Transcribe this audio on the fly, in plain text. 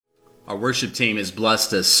Our worship team has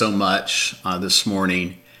blessed us so much this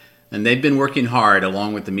morning, and they've been working hard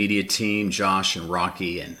along with the media team, Josh and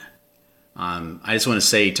Rocky. And I just want to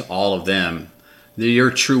say to all of them,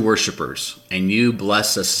 you're true worshipers, and you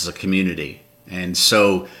bless us as a community. And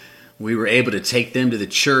so we were able to take them to the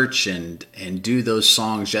church and do those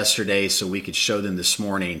songs yesterday so we could show them this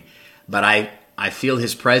morning. But I feel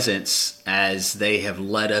His presence as they have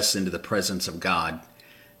led us into the presence of God.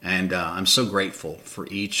 And I'm so grateful for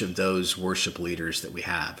each of those worship leaders that we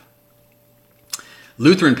have.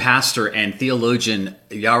 Lutheran pastor and theologian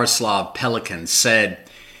Yaroslav Pelikan said,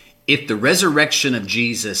 "If the resurrection of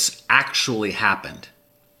Jesus actually happened,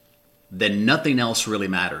 then nothing else really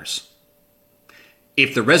matters.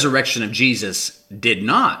 If the resurrection of Jesus did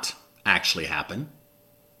not actually happen,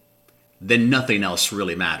 then nothing else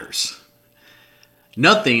really matters."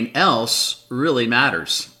 Nothing else really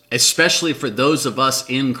matters, especially for those of us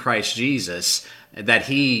in Christ Jesus, that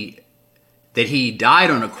he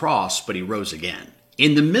died on a cross, but He rose again.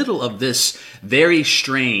 In the middle of this very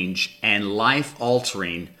strange and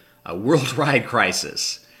life-altering worldwide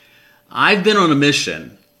crisis, I've been on a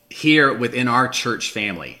mission here within our church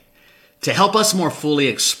family to help us more fully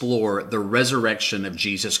explore the resurrection of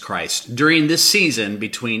Jesus Christ during this season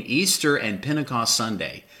between Easter and Pentecost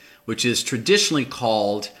Sunday, which is traditionally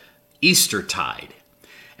called Eastertide.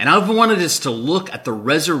 And I've wanted us to look at the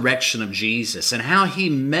resurrection of Jesus and how He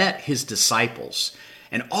met His disciples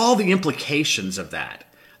and all the implications of that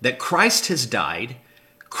Christ has died,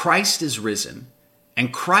 Christ is risen,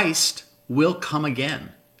 and Christ will come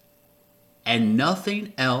again. And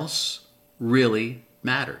nothing else really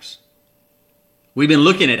matters. We've been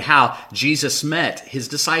looking at how Jesus met His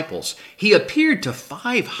disciples. He appeared to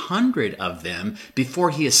 500 of them before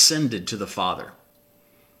He ascended to the Father.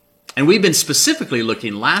 And we've been specifically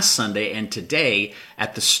looking last Sunday and today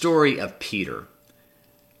at the story of Peter.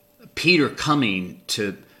 Peter coming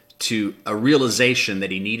to a realization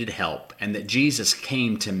that he needed help and that Jesus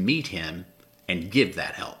came to meet him and give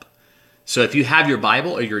that help. So if you have your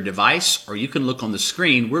Bible or your device, or you can look on the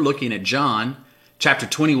screen, we're looking at John chapter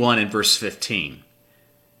 21 and verse 15.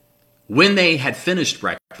 When they had finished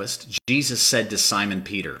breakfast, Jesus said to Simon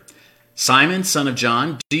Peter, "Simon, son of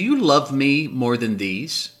John, do you love me more than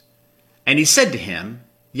these?" And he said to him,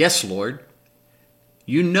 "Yes, Lord,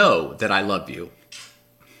 you know that I love you."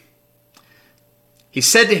 He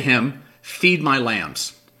said to him, "Feed my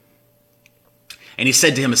lambs." And he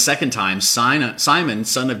said to him a second time, "Simon,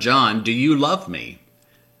 son of John, do you love me?"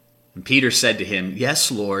 And Peter said to him,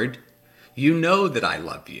 "Yes, Lord, you know that I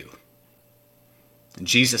love you." And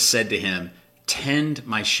Jesus said to him, "Tend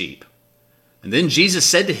my sheep." And then Jesus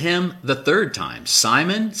said to him the third time,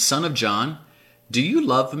 "Simon, son of John, do you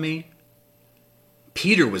love me?"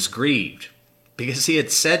 Peter was grieved because he had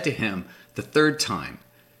said to him the third time,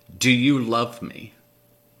 "Do you love me?"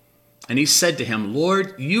 And he said to him,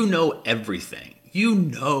 "Lord, you know everything. You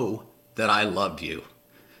know that I love you."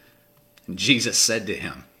 And Jesus said to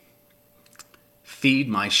him, "Feed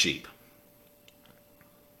my sheep."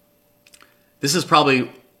 This is probably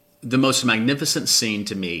the most magnificent scene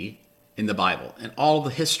to me in the Bible and all of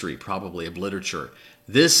the history probably of literature.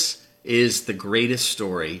 This is the greatest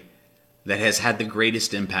story that has had the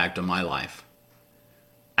greatest impact on my life.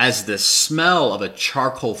 As the smell of a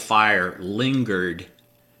charcoal fire lingered,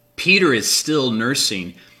 Peter is still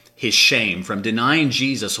nursing his shame from denying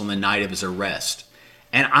Jesus on the night of his arrest.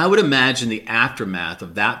 And I would imagine the aftermath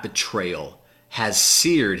of that betrayal has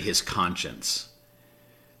seared his conscience.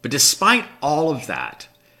 But despite all of that,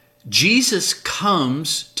 Jesus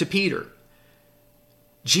comes to Peter.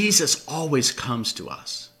 Jesus always comes to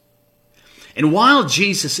us. And while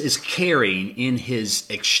Jesus is caring in His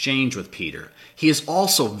exchange with Peter, He is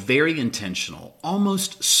also very intentional,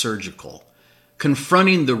 almost surgical,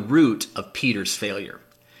 confronting the root of Peter's failure.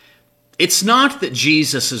 It's not that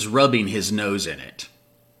Jesus is rubbing His nose in it.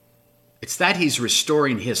 It's that He's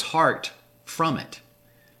restoring his heart from it.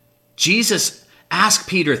 Jesus asked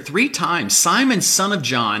Peter 3 times, "Simon, son of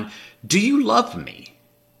John, do you love me?"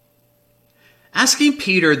 Asking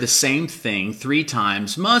Peter the same thing 3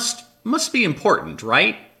 times must be important,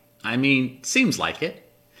 right? I mean, seems like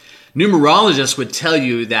it. Numerologists would tell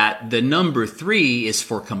you that the number 3 is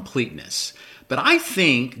for completeness. But I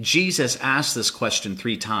think Jesus asked this question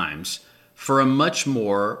 3 times for a much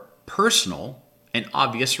more personal and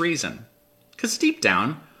obvious reason. Because deep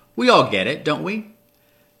down, we all get it, don't we?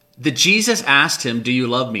 That Jesus asked him, "Do you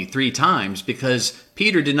love me?" 3 times because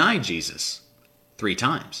Peter denied Jesus 3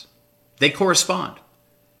 times. They correspond.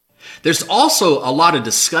 There's also a lot of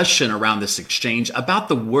discussion around this exchange about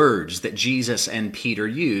the words that Jesus and Peter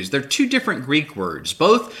use. They're two different Greek words,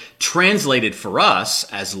 both translated for us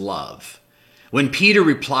as love. When Peter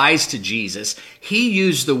replies to Jesus, he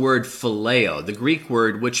used the word phileo, the Greek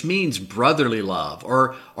word which means brotherly love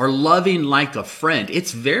or loving like a friend.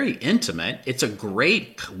 It's very intimate. It's a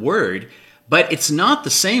great word, but it's not the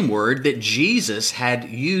same word that Jesus had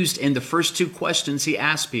used in the first two questions he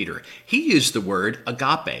asked Peter. He used the word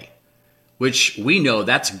agape, which we know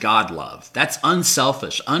that's God love. That's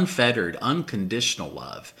unselfish, unfettered, unconditional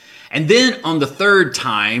love. And then on the third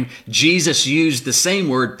time, Jesus used the same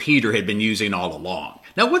word Peter had been using all along.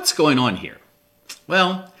 Now, what's going on here?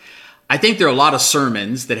 Well, I think there are a lot of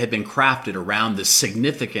sermons that have been crafted around the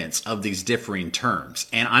significance of these differing terms.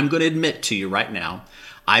 And I'm going to admit to you right now,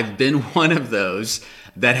 I've been one of those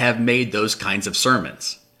that have made those kinds of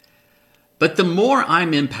sermons. But the more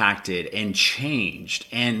I'm impacted and changed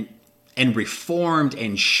and reformed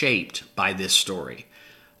and shaped by this story,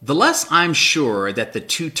 the less I'm sure that the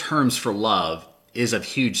two terms for love is of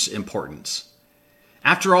huge importance.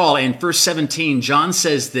 After all, in verse 17, John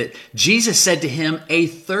says that Jesus said to him a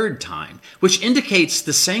third time, which indicates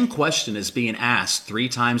the same question is being asked 3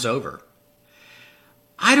 times over.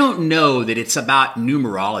 I don't know that it's about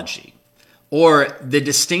numerology or the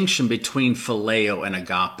distinction between phileo and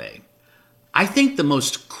agape. I think the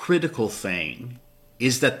most critical thing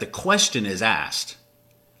is that the question is asked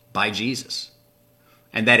by Jesus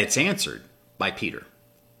and that it's answered by Peter.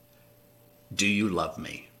 Do you love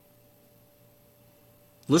me?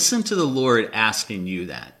 Listen to the Lord asking you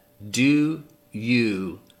that. Do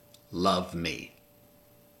you love me?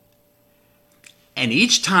 And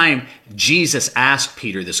each time Jesus asked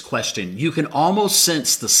Peter this question, you can almost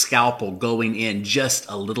sense the scalpel going in just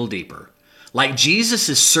a little deeper. Like Jesus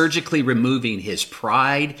is surgically removing his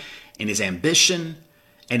pride and his ambition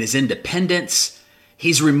and his independence.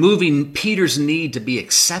 He's removing Peter's need to be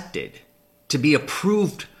accepted, to be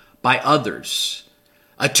approved by others,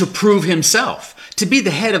 to prove himself, to be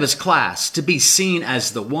the head of his class, to be seen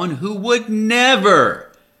as the one who would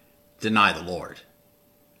never deny the Lord.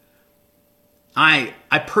 I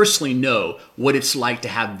personally know what it's like to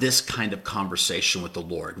have this kind of conversation with the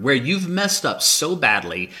Lord, where you've messed up so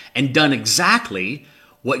badly and done exactly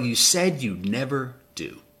what you said you'd never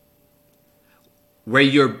do, where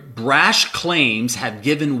your brash claims have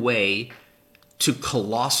given way to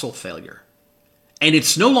colossal failure. And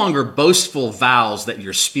it's no longer boastful vows that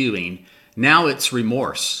you're spewing. Now it's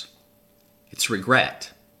remorse. It's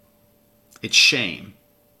regret. It's shame.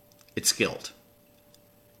 It's guilt.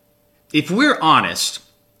 If we're honest,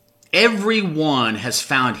 everyone has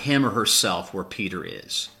found him or herself where Peter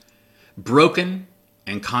is. Broken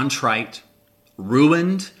and contrite,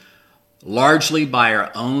 ruined largely by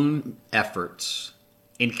our own efforts,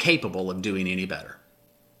 incapable of doing any better.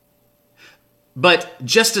 But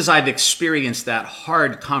just as I've experienced that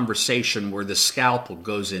hard conversation where the scalpel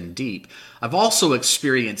goes in deep, I've also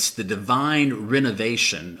experienced the divine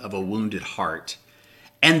renovation of a wounded heart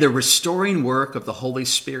and the restoring work of the Holy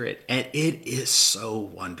Spirit. And it is so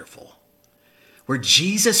wonderful, where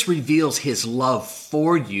Jesus reveals his love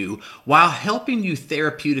for you while helping you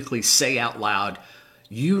therapeutically say out loud,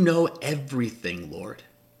 you know everything, Lord.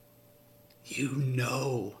 You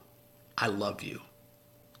know I love you.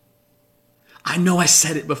 I know I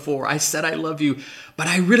said it before. I said I love you, but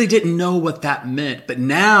I really didn't know what that meant. But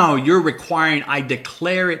now you're requiring I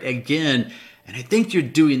declare it again. And I think you're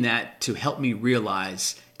doing that to help me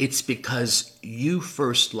realize it's because you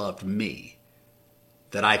first loved me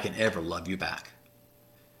that I can ever love you back.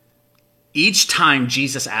 Each time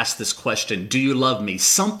Jesus asks this question, do you love me?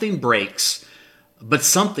 Something breaks, but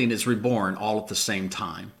something is reborn all at the same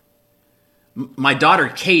time. My daughter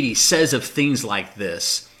Katie says of things like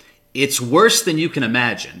this, it's worse than you can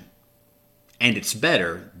imagine, and it's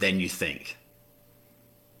better than you think.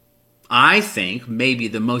 I think maybe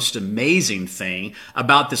the most amazing thing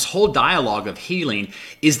about this whole dialogue of healing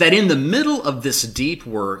is that in the middle of this deep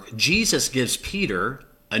work, Jesus gives Peter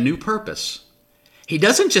a new purpose. He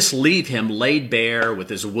doesn't just leave him laid bare with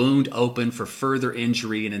his wound open for further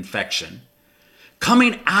injury and infection.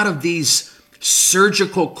 Coming out of these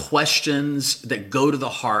surgical questions that go to the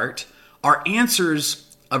heart are answers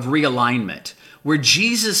of realignment, where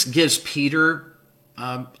Jesus gives Peter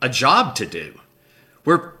a job to do,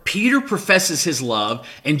 where Peter professes his love,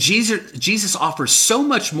 and Jesus offers so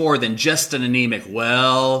much more than just an anemic,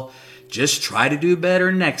 well, just try to do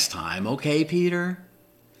better next time, okay, Peter?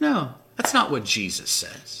 No, that's not what Jesus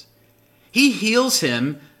says. He heals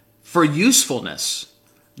him for usefulness,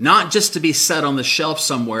 not just to be set on the shelf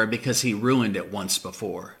somewhere because he ruined it once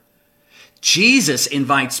before. Jesus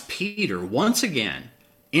invites Peter once again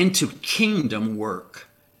into kingdom work.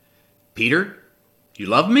 Peter, you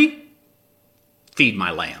love me? Feed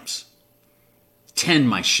my lambs. Tend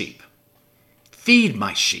my sheep. Feed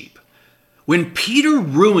my sheep. When Peter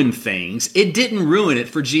ruined things, it didn't ruin it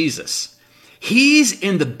for Jesus. He's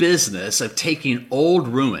in the business of taking old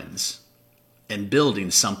ruins and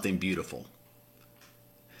building something beautiful.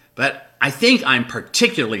 But I think I'm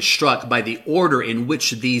particularly struck by the order in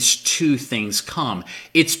which these two things come.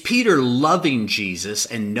 It's Peter loving Jesus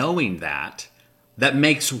and knowing that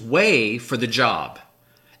makes way for the job.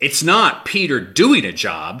 It's not Peter doing a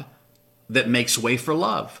job that makes way for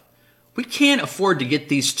love. We can't afford to get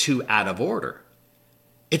these two out of order.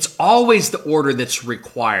 It's always the order that's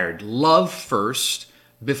required. Love first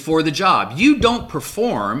before the job. You don't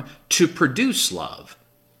perform to produce love.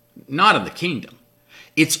 Not in the kingdom.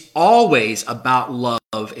 It's always about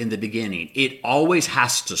love in the beginning. It always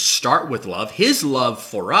has to start with love. His love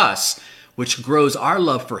for us, which grows our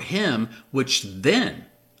love for him, which then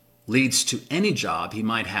leads to any job he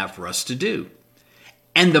might have for us to do.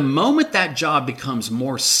 And the moment that job becomes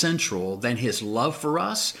more central than his love for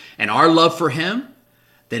us and our love for him,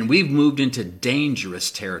 then we've moved into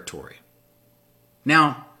dangerous territory.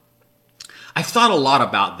 Now, I've thought a lot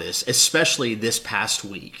about this, especially this past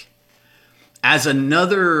week. As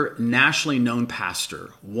another nationally known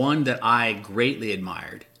pastor, one that I greatly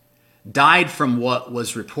admired, died from what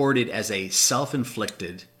was reported as a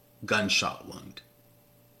self-inflicted gunshot wound.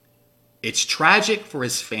 It's tragic for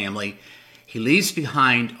his family. He leaves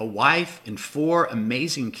behind a wife and 4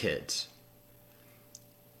 amazing kids.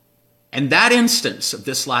 And that instance of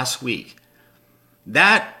this last week,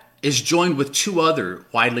 that is joined with 2 other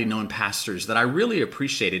widely known pastors that I really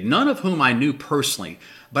appreciated, none of whom I knew personally,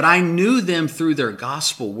 but I knew them through their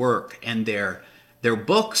gospel work and their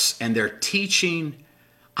books and their teaching.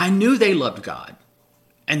 I knew they loved God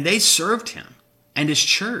and they served him and his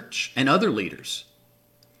church and other leaders.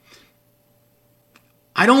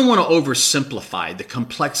 I don't want to oversimplify the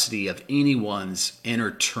complexity of anyone's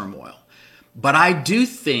inner turmoil, but I do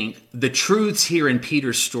think the truths here in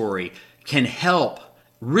Peter's story can help,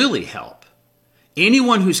 really help,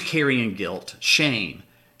 anyone who's carrying guilt, shame,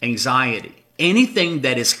 anxiety, anything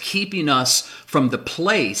that is keeping us from the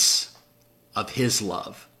place of his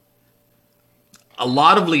love. A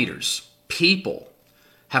lot of leaders, people,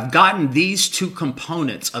 have gotten these 2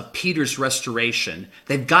 components of Peter's restoration,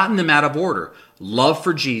 they've gotten them out of order. Love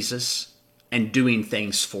for Jesus and doing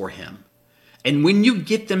things for him. And when you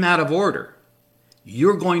get them out of order,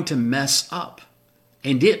 you're going to mess up.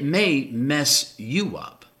 And it may mess you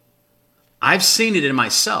up. I've seen it in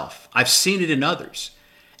myself. I've seen it in others.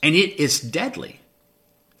 And it is deadly.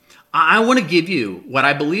 I want to give you what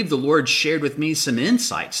I believe the Lord shared with me, some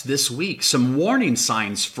insights this week, some warning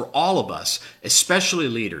signs for all of us, especially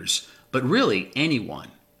leaders, but really anyone.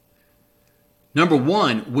 Number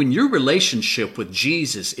 1, when your relationship with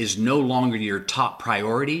Jesus is no longer your top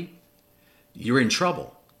priority, you're in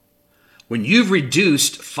trouble. When you've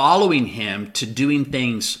reduced following him to doing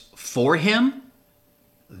things for him,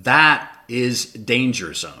 that is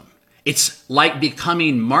danger zone. It's like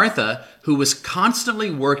becoming Martha, who was constantly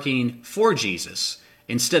working for Jesus,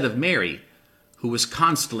 instead of Mary, who was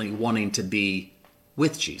constantly wanting to be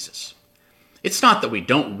with Jesus. It's not that we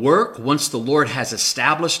don't work once the Lord has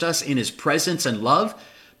established us in his presence and love,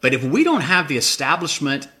 but if we don't have the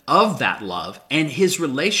establishment of that love and his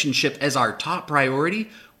relationship as our top priority,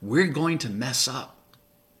 we're going to mess up.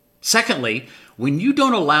 Secondly, when you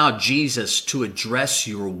don't allow Jesus to address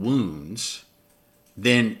your wounds,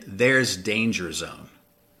 then there's danger zone.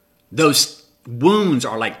 Those wounds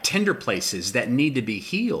are like tender places that need to be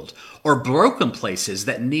healed or broken places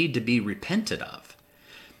that need to be repented of.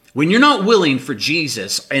 When you're not willing for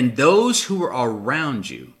Jesus and those who are around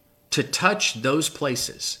you to touch those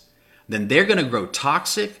places, then they're going to grow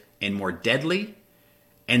toxic and more deadly,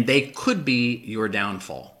 and they could be your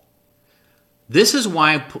downfall. This is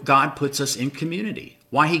why God puts us in community,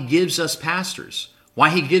 why he gives us pastors, why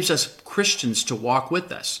he gives us Christians to walk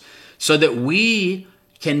with us, so that we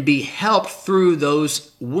can be helped through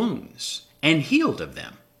those wounds and healed of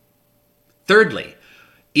them. Thirdly,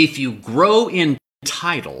 if you grow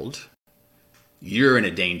entitled, you're in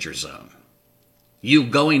a danger zone. You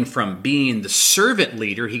going from being the servant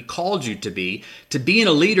leader he called you to being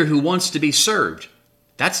a leader who wants to be served.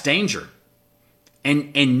 That's danger.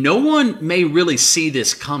 And no one may really see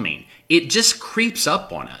this coming. It just creeps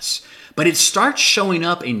up on us. But it starts showing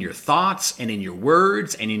up in your thoughts and in your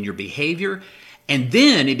words and in your behavior. And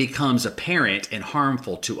then it becomes apparent and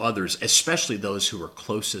harmful to others, especially those who are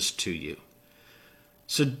closest to you.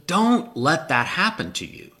 So don't let that happen to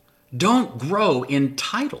you. Don't grow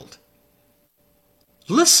entitled.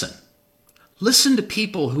 Listen. Listen to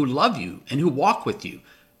people who love you and who walk with you.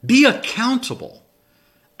 Be accountable.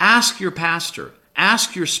 Ask your pastor.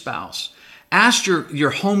 Ask your spouse. Ask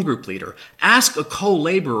your home group leader. Ask a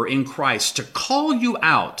co-laborer in Christ to call you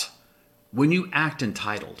out when you act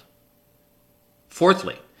entitled.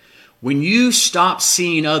 Fourthly, when you stop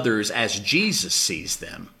seeing others as Jesus sees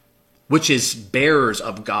them, which is bearers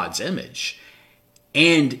of God's image,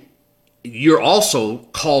 and you're also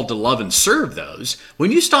called to love and serve those,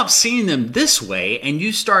 when you stop seeing them this way and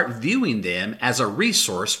you start viewing them as a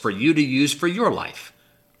resource for you to use for your life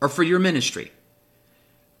or for your ministry.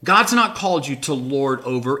 God's not called you to lord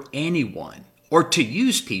over anyone or to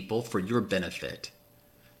use people for your benefit.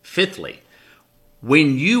 Fifthly,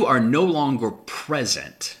 when you are no longer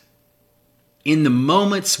present in the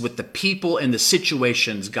moments with the people and the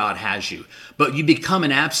situations God has you, but you become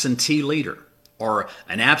an absentee leader or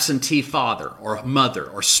an absentee father or mother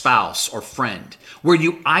or spouse or friend, where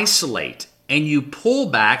you isolate and you pull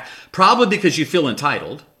back, probably because you feel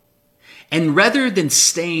entitled, and rather than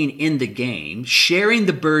staying in the game, sharing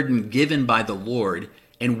the burden given by the Lord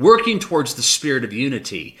and working towards the spirit of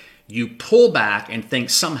unity, you pull back and think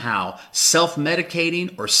somehow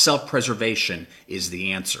self-medicating or self-preservation is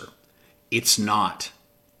the answer. It's not.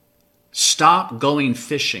 Stop going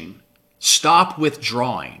fishing. Stop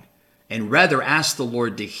withdrawing. And rather ask the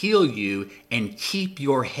Lord to heal you and keep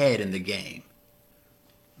your head in the game.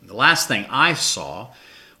 The last thing I saw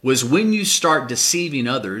was when you start deceiving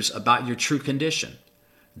others about your true condition.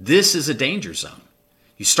 This is a danger zone.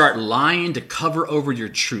 You start lying to cover over your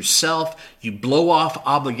true self. You blow off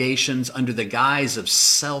obligations under the guise of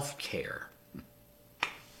self-care.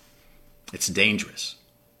 It's dangerous.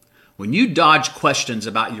 When you dodge questions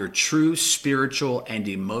about your true spiritual and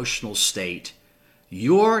emotional state,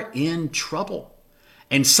 you're in trouble.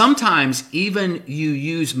 And sometimes even you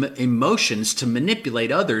use emotions to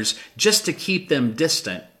manipulate others just to keep them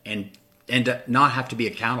distant and to not have to be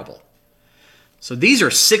accountable. So these are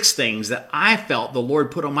 6 things that I felt the Lord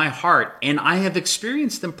put on my heart, and I have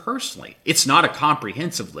experienced them personally. It's not a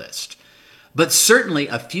comprehensive list, but certainly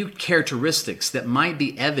a few characteristics that might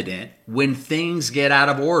be evident when things get out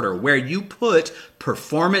of order, where you put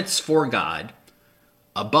performance for God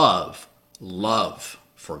above love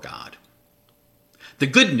for God. The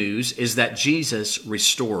good news is that Jesus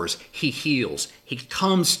restores, He heals, He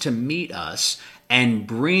comes to meet us and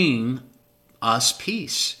bring us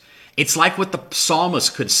peace. It's like what the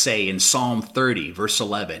psalmist could say in Psalm 30, verse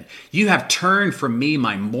 11. You have turned from me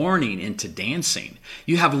my mourning into dancing.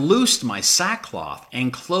 You have loosed my sackcloth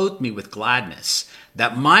and clothed me with gladness,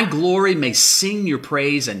 that my glory may sing your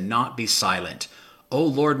praise and not be silent. O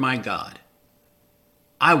Lord my God,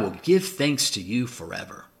 I will give thanks to you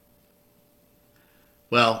forever.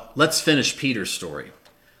 Well, let's finish Peter's story.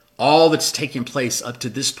 All that's taken place up to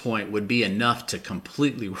this point would be enough to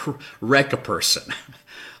completely wreck a person.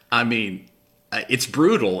 I mean, it's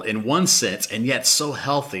brutal in one sense and yet so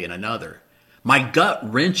healthy in another. My gut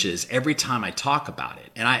wrenches every time I talk about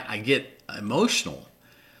it, and I get emotional.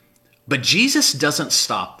 But Jesus doesn't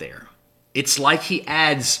stop there. It's like He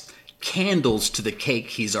adds candles to the cake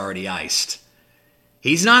He's already iced.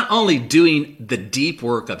 He's not only doing the deep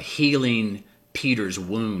work of healing Peter's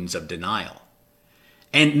wounds of denial,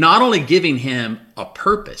 and not only giving him a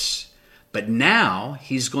purpose, but now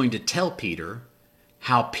He's going to tell Peter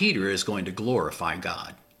how Peter is going to glorify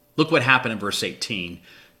God. Look what happened in verse 18.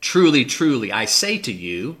 Truly, truly, I say to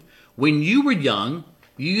you, when you were young,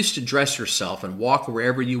 you used to dress yourself and walk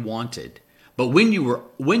wherever you wanted. But when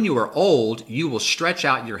you are old, you will stretch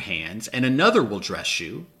out your hands, and another will dress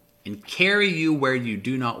you and carry you where you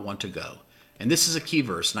do not want to go. And this is a key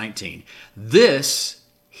verse, 19. This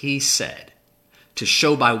He said to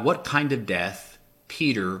show by what kind of death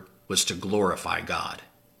Peter was to glorify God.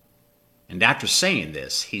 And after saying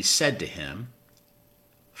this, He said to him,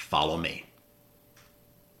 follow me.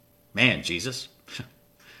 Man, Jesus,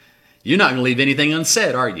 you're not going to leave anything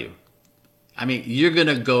unsaid, are you? I mean, you're going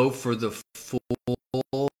to go for the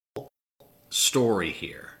full story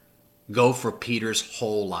here. Go for Peter's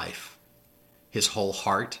whole life, his whole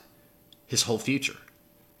heart, his whole future.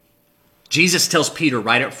 Jesus tells Peter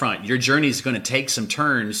right up front, your journey is going to take some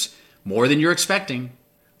turns more than you're expecting.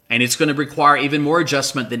 And it's going to require even more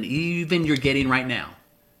adjustment than even you're getting right now.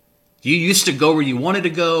 You used to go where you wanted to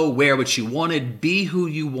go, wear what you wanted, be who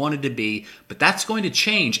you wanted to be, but that's going to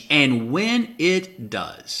change. And when it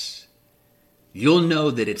does, you'll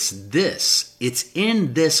know that it's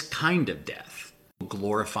in this kind of death,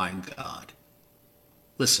 glorifying God.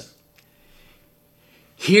 Listen,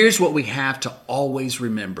 here's what we have to always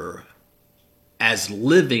remember as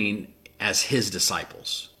living as his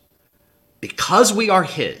disciples. Because we are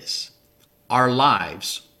his, our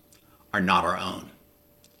lives are not our own.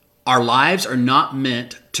 Our lives are not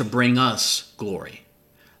meant to bring us glory.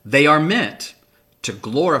 They are meant to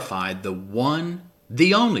glorify the one,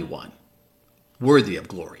 the only one, worthy of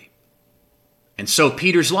glory. And so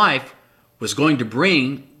Peter's life was going to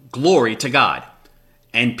bring glory to God.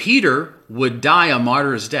 And Peter would die a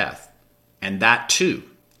martyr's death, and that too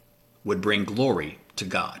would bring glory to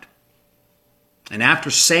God. And after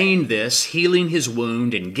saying this, healing his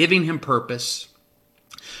wound and giving him purpose,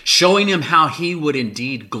 showing him how he would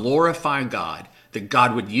indeed glorify God, that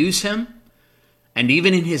God would use him, and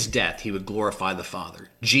even in his death, he would glorify the Father.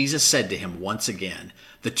 Jesus said to him once again,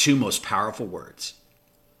 the two most powerful words,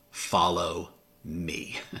 "Follow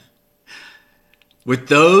me." With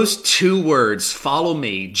those two words, "follow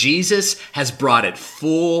me," Jesus has brought it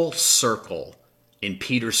full circle in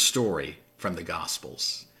Peter's story from the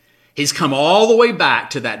Gospels. He's come all the way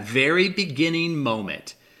back to that very beginning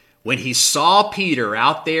moment when he saw Peter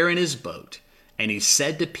out there in his boat, and he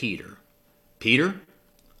said to Peter, "Peter,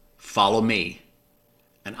 follow me,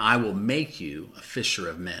 and I will make you a fisher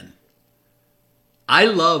of men." I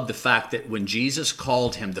love the fact that when Jesus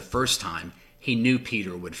called him the first time, he knew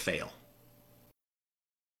Peter would fail.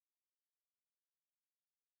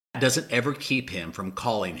 That doesn't ever keep him from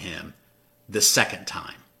calling him the second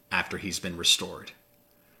time after he's been restored.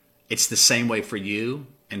 It's the same way for you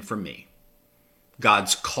and for me.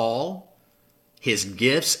 God's call, his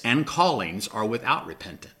gifts and callings are without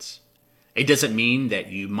repentance. It doesn't mean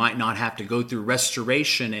that you might not have to go through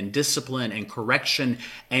restoration and discipline and correction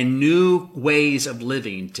and new ways of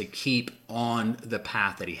living to keep on the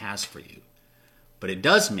path that he has for you. But it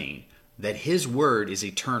does mean that his word is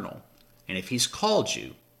eternal. And if he's called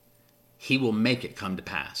you, he will make it come to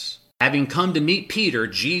pass. Having come to meet Peter,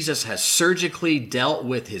 Jesus has surgically dealt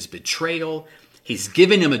with his betrayal. He's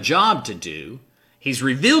given him a job to do. He's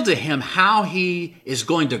revealed to him how he is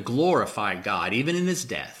going to glorify God, even in his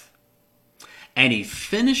death. And he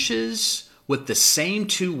finishes with the same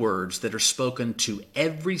two words that are spoken to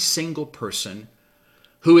every single person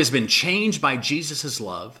who has been changed by Jesus'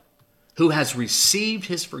 love, who has received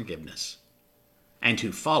his forgiveness, and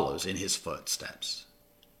who follows in his footsteps.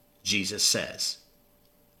 Jesus says,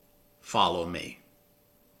 "Follow me."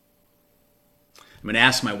 I'm going to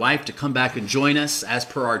ask my wife to come back and join us as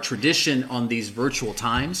per our tradition on these virtual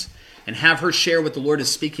times and have her share what the Lord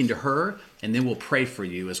is speaking to her, and then we'll pray for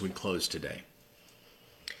you as we close today.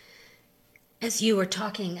 As you were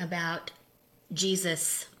talking about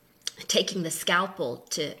Jesus taking the scalpel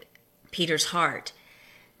to Peter's heart,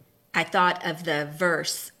 I thought of the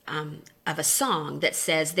verse of a song that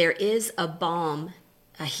says, "There is a balm,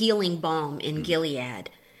 a healing balm in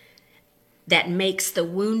Gilead that makes the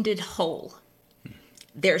wounded whole.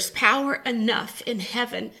 There's power enough in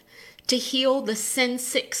heaven to heal the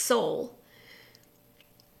sin-sick soul."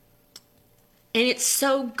 And it's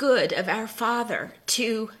so good of our Father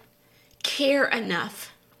to care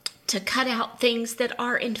enough to cut out things that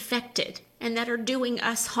are infected and that are doing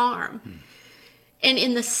us harm. And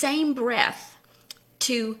in the same breath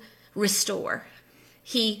to restore.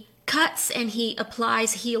 He cuts and he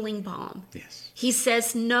applies healing balm. Yes. He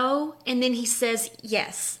says no, and then he says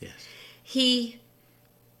yes. Yes. He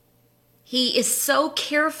is so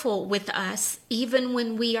careful with us, even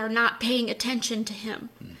when we are not paying attention to him.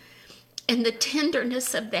 And the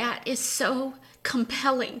tenderness of that is so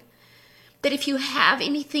compelling. That if you have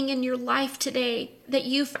anything in your life today that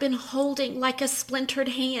you've been holding like a splintered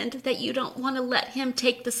hand, that you don't want to let him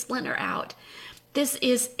take the splinter out, this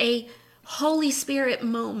is a Holy Spirit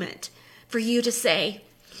moment for you to say,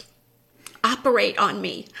 "Operate on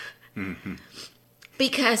me." Mm-hmm.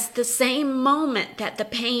 Because the same moment that the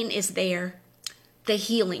pain is there, the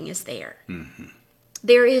healing is there. Mm-hmm.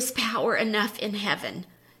 There is power enough in heaven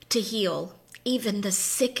to heal even the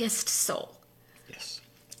sickest soul. Yes.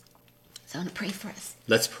 So I want to pray for us.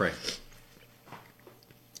 Let's pray.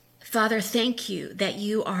 Father, thank you that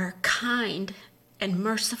you are kind and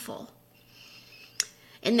merciful,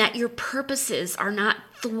 and that your purposes are not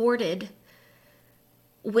thwarted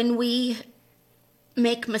when we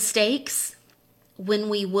make mistakes, when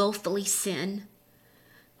we willfully sin,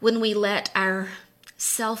 when we let our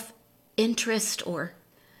self-interest or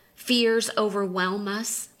fears overwhelm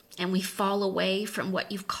us and we fall away from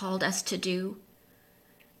what you've called us to do.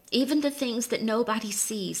 Even the things that nobody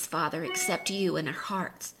sees, Father, except you in our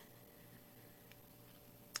hearts.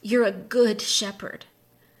 You're a good shepherd.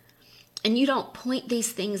 And you don't point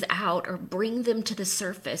these things out or bring them to the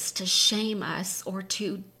surface to shame us or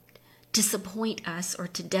to disappoint us or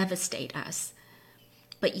to devastate us.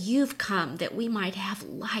 but you've come that we might have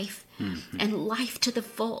life and life to the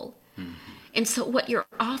full. And so what you're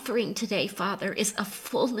offering today, Father, is a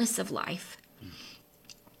fullness of life.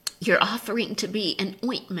 You're offering to be an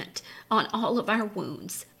ointment on all of our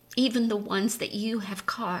wounds, even the ones that you have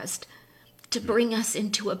caused, to bring us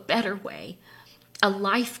into a better way, a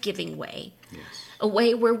life-giving way, a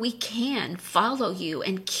way where we can follow you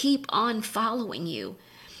and keep on following you,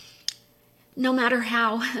 no matter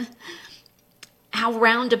how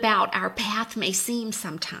roundabout our path may seem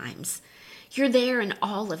sometimes. You're there in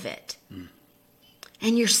all of it.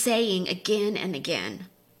 And you're saying again and again,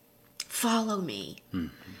 follow me.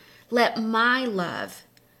 Let my love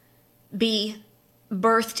be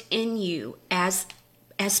birthed in you as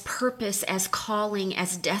purpose, as calling,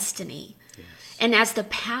 as destiny, and as the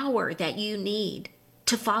power that you need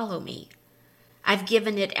to follow me. I've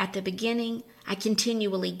given it at the beginning. I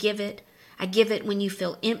continually give it. I give it when you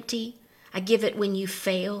feel empty. I give it when you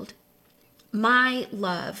failed. My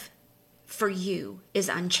love for you is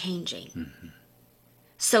unchanging,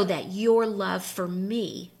 so that your love for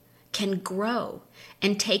me can grow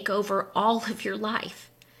and take over all of your life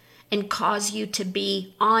and cause you to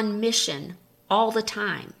be on mission all the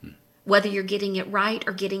time. Whether you're getting it right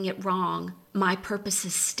or getting it wrong, my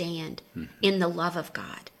purposes stand in the love of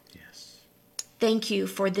God. Thank you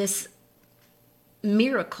for this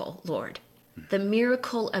miracle, Lord, the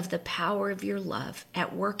miracle of the power of your love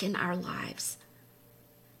at work in our lives,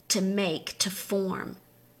 to make, to form,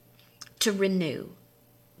 to renew.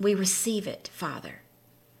 We receive it, Father.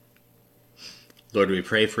 Lord, we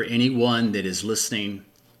pray for anyone that is listening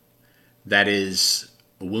that is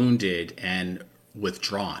wounded and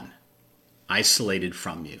withdrawn, isolated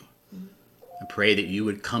from you. I pray that you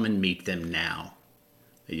would come and meet them now,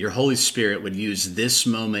 that your Holy Spirit would use this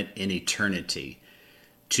moment in eternity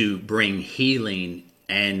to bring healing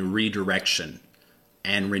and redirection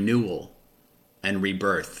and renewal and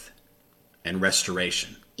rebirth and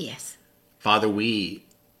restoration. Yes. Father, we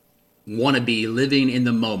want to be living in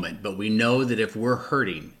the moment, but we know that if we're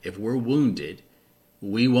hurting, if we're wounded,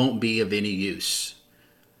 we won't be of any use.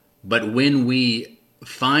 But when we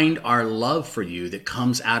find our love for you that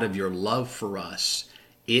comes out of your love for us,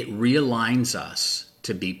 it realigns us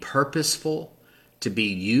to be purposeful, to be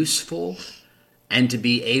useful, and to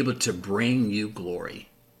be able to bring you glory.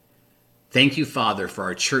 Thank you, Father, for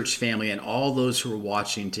our church family and all those who are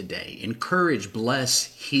watching today. Encourage, bless,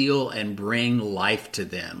 heal, and bring life to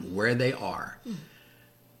them where they are.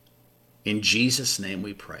 In Jesus' name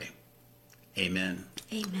we pray. Amen.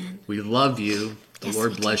 Amen. We love you. The Yes, Lord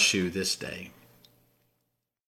we do. bless you this day.